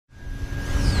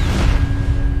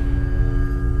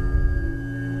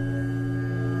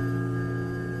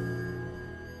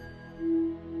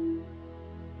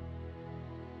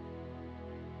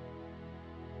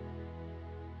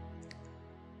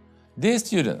Dear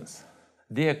students,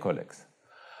 dear colleagues,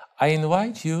 I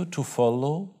invite you to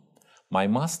follow my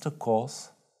master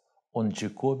course on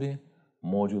Jacobi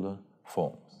modular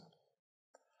forms.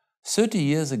 30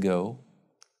 years ago,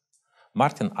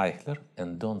 Martin Eichler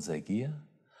and Zagier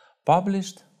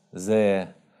published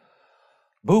their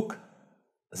book,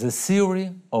 The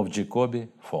Theory of Jacobi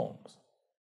Forms.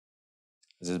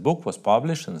 This book was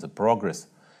published in the Progress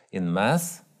in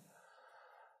Math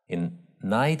in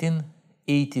 1985.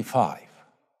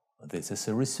 This is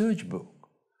a research book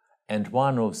and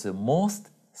one of the most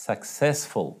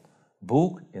successful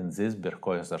books in this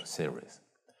Berkhoiser series.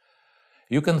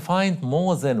 You can find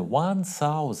more than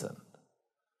 1,000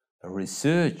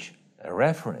 research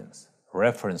reference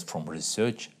from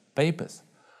research papers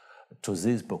to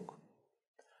this book.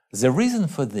 The reason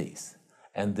for this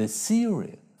and the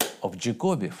theory of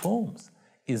Jacobi forms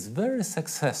is very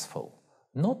successful,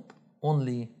 not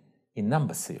only in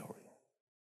number theory,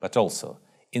 but also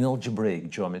in algebraic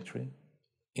geometry,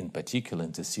 in particular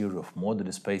in the theory of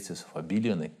modular spaces of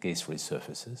abelian and case-free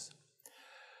surfaces,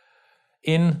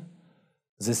 in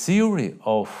the theory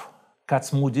of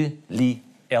Kac-Moody-Lie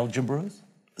algebras,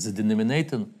 the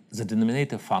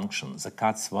denominator function, the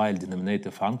Kac-Weil denominator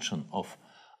function of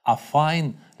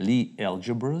affine Lie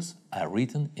algebras are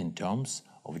written in terms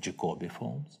of Jacobi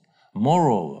forms.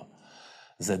 Moreover,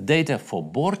 the data for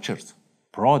Borcher's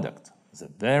product, the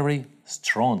very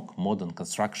strong modern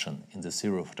construction in the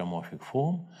theory of automorphic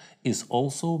form, is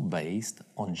also based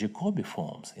on Jacobi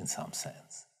forms in some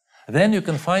sense. Then you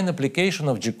can find application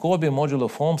of Jacobi modular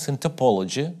forms in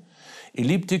topology,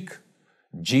 elliptic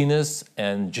genus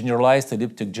and generalized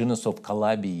elliptic genus of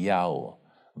Calabi-Yau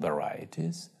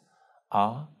varieties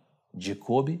are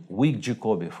weak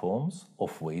Jacobi forms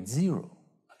of weight 0.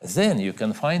 Then you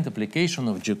can find application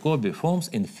of Jacobi forms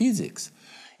in physics,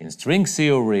 in string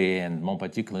theory, and more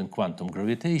particularly in quantum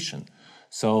gravitation.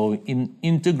 So in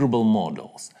integrable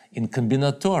models, in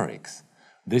combinatorics,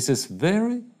 this is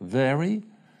very, very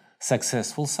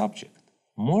successful subject.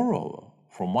 Moreover,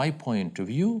 from my point of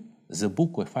view, the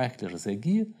book of Eichler and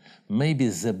Zagier may be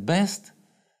the best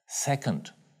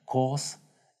second course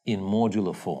in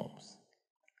modular forms.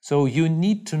 So you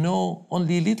need to know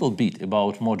only a little bit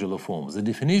about modular forms, the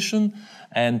definition,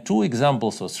 and 2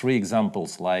 examples or 3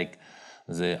 examples like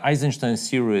the Eisenstein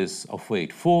series of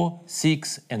weight 4,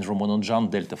 6, and Ramanujan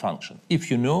delta function. If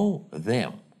you know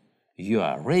them, you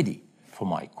are ready for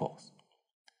my course.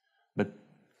 But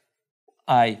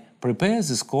I prepared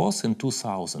this course in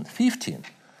 2015,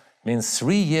 means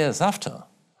 3 years after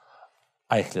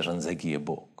Eichler and Zagier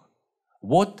book.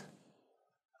 What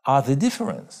are the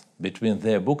difference between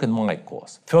their book and my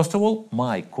course? First of all,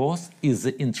 my course is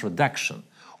the introduction,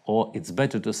 or it's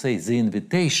better to say the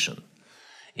invitation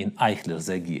in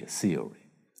Eichler-Zagier theory.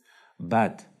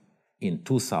 But in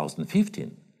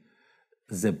 2015,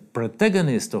 the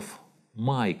protagonist of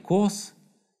my course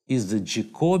is the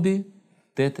Jacobi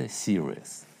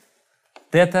theta-series,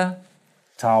 theta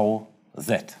tau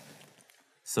z.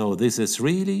 So this is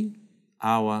really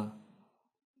our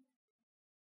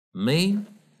main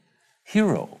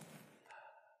hero.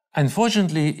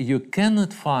 Unfortunately, you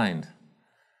cannot find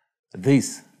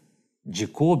this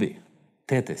Jacobi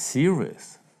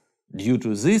theta-series due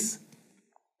to this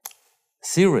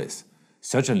series.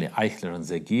 Certainly, Eichler and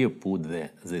Zagier put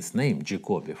this name,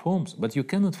 Jacobi forms, but you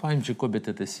cannot find Jacobi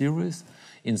theta-series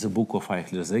in the book of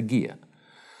Eichler-Zagier.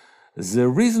 The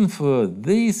reason for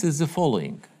this is the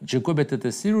following. Jacobi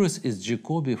theta-series is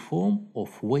Jacobi form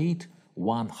of weight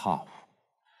 1/2.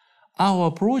 Our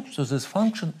approach to this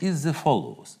function is the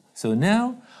follows. So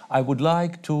now I would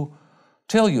like to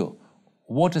tell you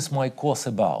what is my course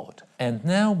about. And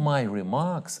now my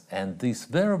remarks and this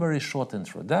very, very short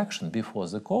introduction before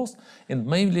the course, and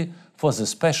mainly for the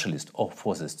specialist or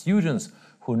for the students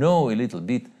who know a little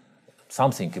bit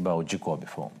something about Jacobi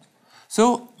forms.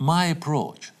 So my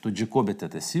approach to Jacobi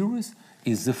theta-series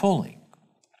is the following.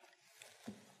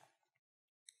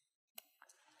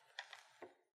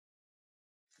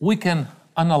 We can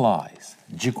analyze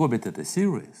Jacobi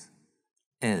theta-series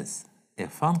as a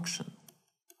function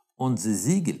on the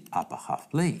Ziegel upper half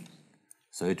plane.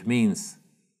 So it means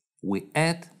we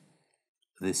add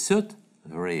the third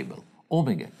variable,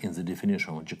 omega, in the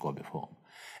definition of Jacobi form.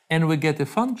 And we get a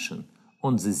function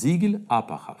on the Ziegel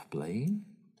upper half plane,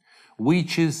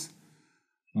 which is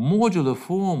modular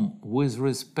form with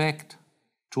respect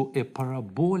to a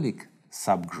parabolic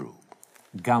subgroup.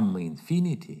 Gamma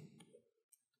infinity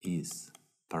is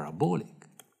parabolic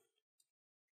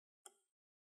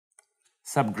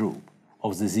subgroup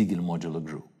of the Ziegel modular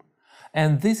group.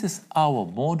 And this is our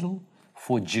model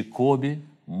for Jacobi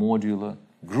modular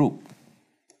group.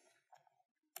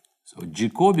 So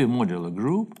Jacobi modular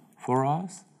group for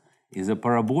us is a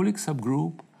parabolic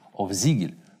subgroup of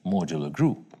Zagier modular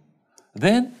group.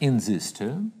 Then in this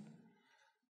term,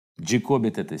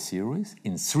 Jacobi theta-series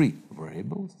in 3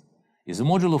 variables is a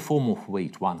modular form of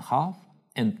weight 1/2,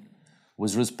 and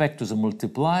with respect to the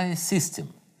multiplier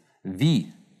system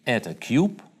V eta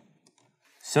cube,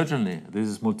 certainly this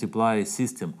is multiplier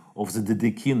system of the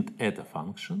Dedekind eta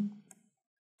function,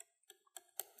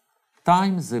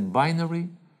 times the binary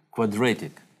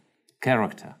quadratic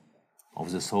character of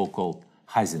the so-called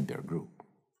Heisenberg group.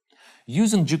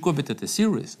 Using Jacobi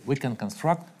theta-series, we can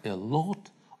construct a lot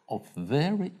of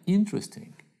very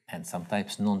interesting and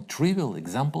sometimes non-trivial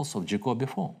examples of Jacobi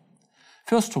form.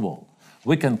 First of all,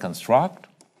 we can construct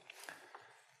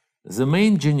the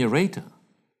main generator.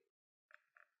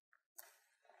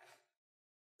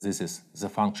 This is the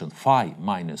function phi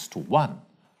minus 2, 1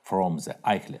 from the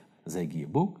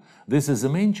Eichler-Zagier book. This is the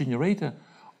main generator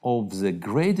of the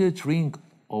graded ring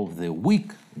of the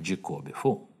weak Jacobi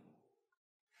form.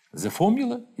 The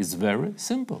formula is very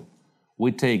simple.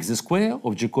 We take the square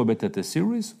of Jacobi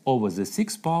theta-series over the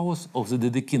 6 powers of the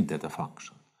Dedekind theta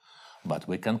function. But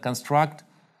we can construct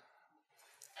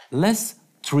less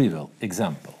trivial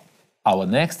example. Our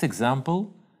next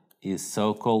example is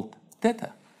so-called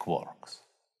theta quarks.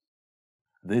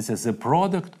 This is a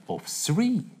product of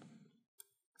 3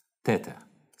 theta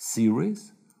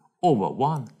series over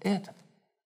 1 atom.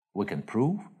 We can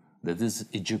prove that this is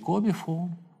a Jacobi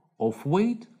form of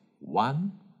weight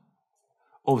 1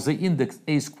 of the index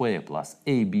a square plus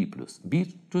ab plus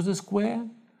b to the square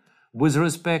with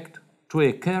respect to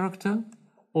a character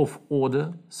of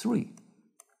order 3.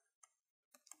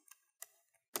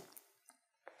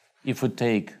 If we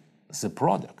take the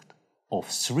product of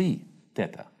 3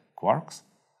 theta quarks,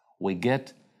 we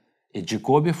get a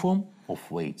Jacobi form of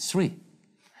weight 3.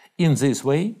 In this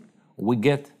way, we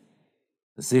get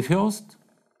the first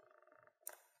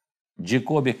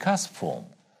Jacobi cusp form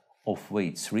of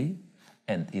weight 3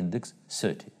 and index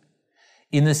 30.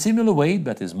 In a similar way,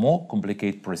 but is more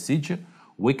complicated procedure,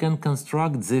 we can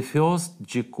construct the first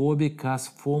Jacobi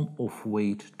cusp form of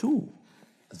weight 2.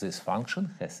 This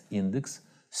function has index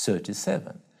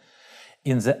 37.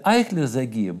 In the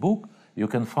Eichler-Zagier book, you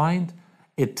can find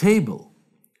a table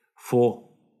for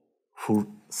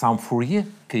some Fourier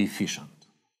coefficient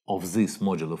of this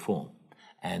modular form,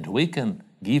 and we can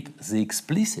give the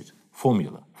explicit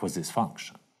formula for this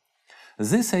function.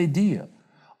 This idea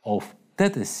of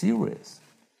theta-series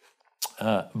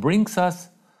brings us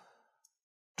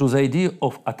to the idea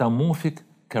of automorphic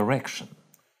correction.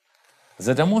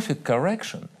 The automorphic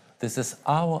correction, this is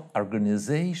our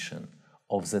organization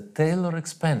of the Taylor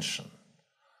expansion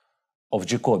of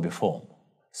Jacobi form.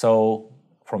 So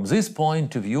from this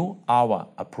point of view, our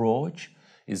approach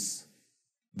is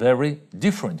very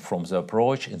different from the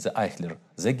approach in the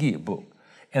Eichler-Zagier book.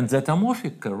 And the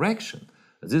automorphic correction,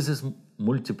 this is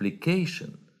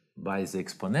multiplication by the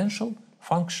exponential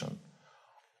function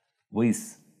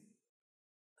with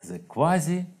the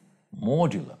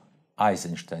quasi-modular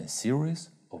Eisenstein series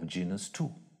of genus 2.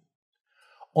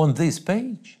 On this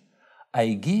page,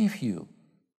 I give you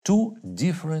 2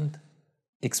 different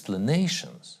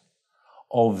explanations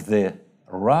of the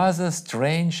rather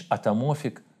strange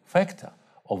automorphic factor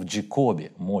of Jacobi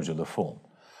modular form.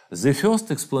 The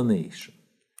first explanation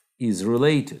is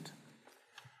related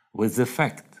with the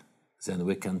fact that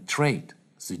we can treat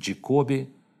the Jacobi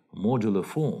modular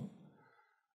form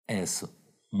as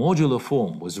modular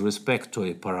form with respect to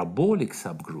a parabolic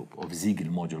subgroup of Zagier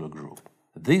modular group.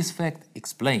 This fact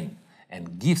explains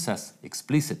and gives us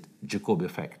explicit Jacobi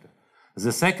factor.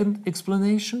 The second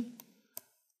explanation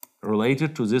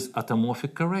related to this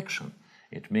automorphic correction.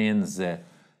 It means the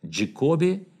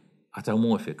Jacobi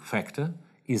automorphic factor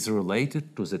is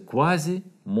related to the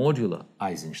quasi-modular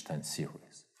Eisenstein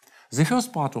series. The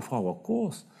first part of our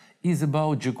course is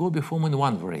about Jacobi form in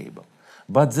 1 variable,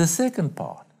 but the second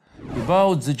part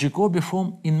about the Jacobi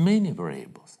form in many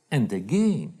variables. And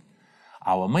again,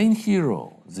 our main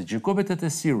hero, the Jacobi theta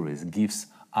series, gives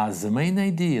us the main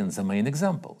idea and the main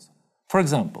examples. For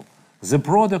example, the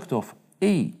product of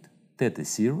 8 theta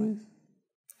series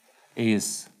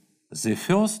is the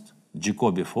first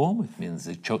Jacobi form, it means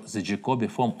the Jacobi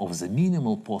form of the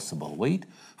minimal possible weight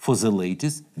for the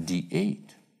lattice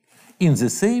D8. In the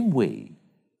same way,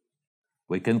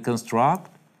 we can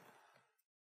construct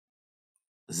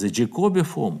the Jacobi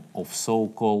form of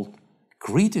so-called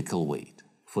critical weight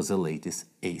for the lattice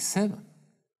A7.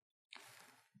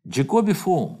 Jacobi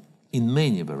form in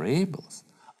many variables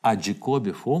are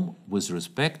Jacobi form with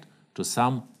respect to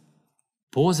some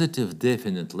positive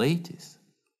definite lattice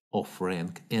of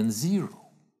rank n0.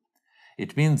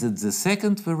 It means that the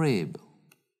second variable,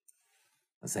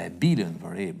 the abelian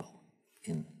variable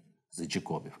in the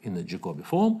Jacobi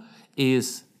form,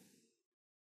 is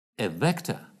a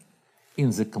vector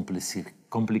in the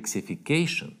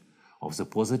complexification of the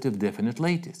positive definite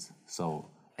lattice, so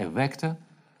a vector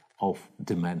of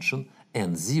dimension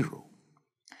n0.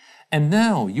 And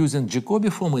now, using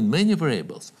Jacobi form in many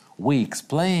variables, we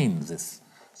explain this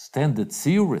standard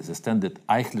theory, the standard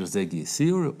Eichler-Zagier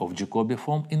theory of Jacobi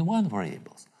form in one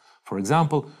variable. For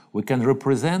example, we can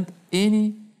represent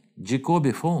any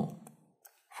Jacobi form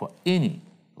for any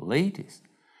lattice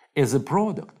as a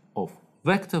product of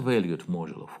vector-valued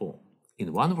modular form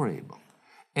in one variable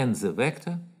and the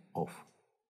vector of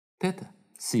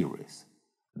theta-series,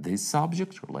 this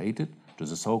subject related to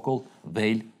the so-called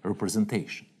Veil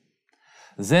representation.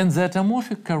 Then the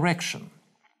automorphic correction.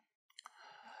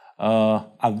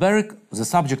 The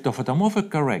subject of automorphic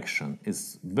correction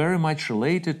is very much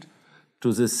related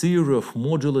to the theory of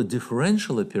modular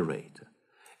differential operator,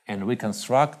 and we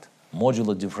construct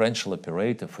modular differential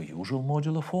operator for usual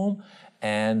modular form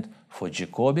and for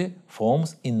Jacobi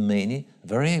forms in many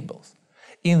variables.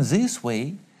 In this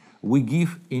way, we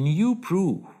give a new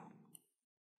proof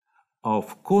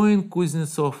of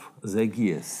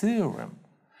Cohen-Kuznetsov-Zagier theorem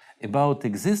about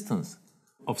existence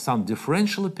of some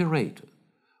differential operator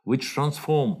which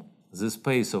transform the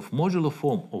space of modular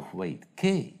form of weight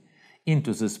k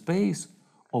into the space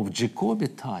of Jacobi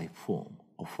type form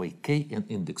of weight k and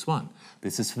index 1.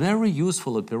 This is very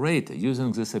useful operator.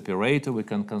 Using this operator, we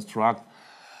can construct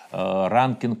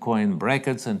Rankin-Cohen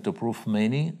brackets and to prove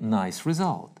many nice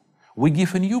results. We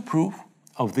give a new proof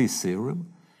of this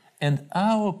theorem, and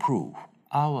our proof,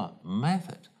 our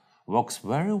method, works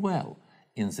very well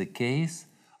in the case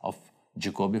of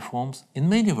Jacobi forms in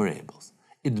many variables.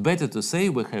 It's better to say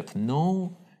we have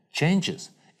no changes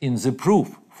in the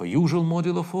proof for usual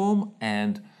modular form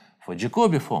and for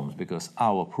Jacobi forms, because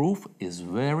our proof is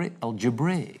very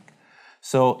algebraic.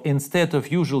 So instead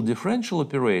of usual differential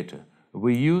operator,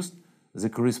 we used the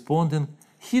corresponding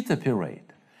hit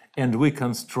operator, and we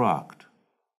construct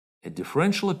a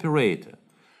differential operator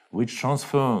which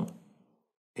transforms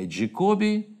a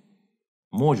Jacobi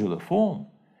modular form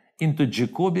into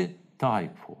Jacobi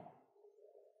type form.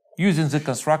 Using the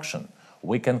construction,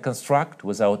 we can construct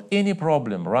without any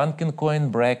problem Rankin-Cohen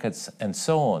brackets and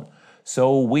so on.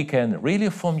 So we can really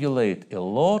formulate a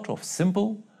lot of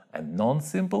simple and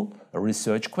non-simple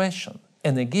research questions.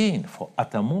 And again, for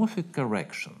automorphic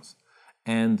corrections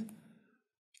and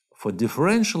for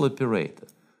differential operator,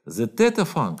 the theta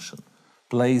function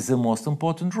plays the most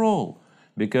important role,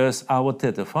 because our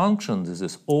theta function, this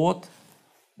is odd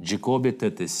Jacobi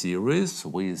theta series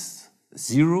with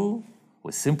zero,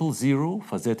 with simple zero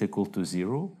for z equal to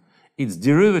 0. Its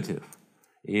derivative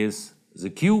is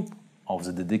the cube of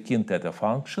the Dedekind theta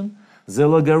function. The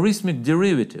logarithmic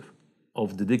derivative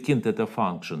of the Dedekind theta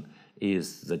function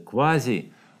is the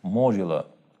quasi-modular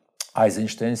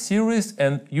Eisenstein series,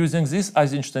 and using this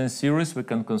Eisenstein series we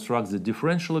can construct the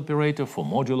differential operator for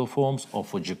modular forms or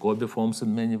for Jacobi forms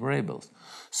in many variables.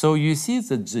 So you see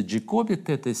that the Jacobi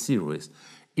theta series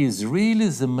is really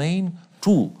the main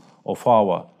tool of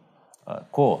our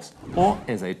course, or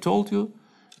as I told you,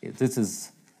 this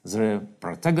is the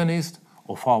protagonist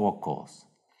of our course.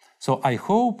 So I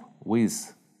hope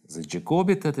with the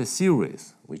Jacobi theta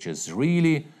series, which is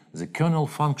really the kernel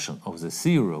function of the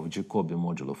theory of Jacobi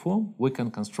modular form, we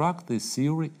can construct this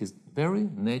theory is very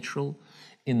natural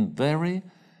in very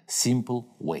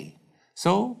simple way.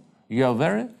 So you are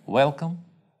very welcome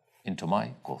into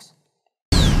my course.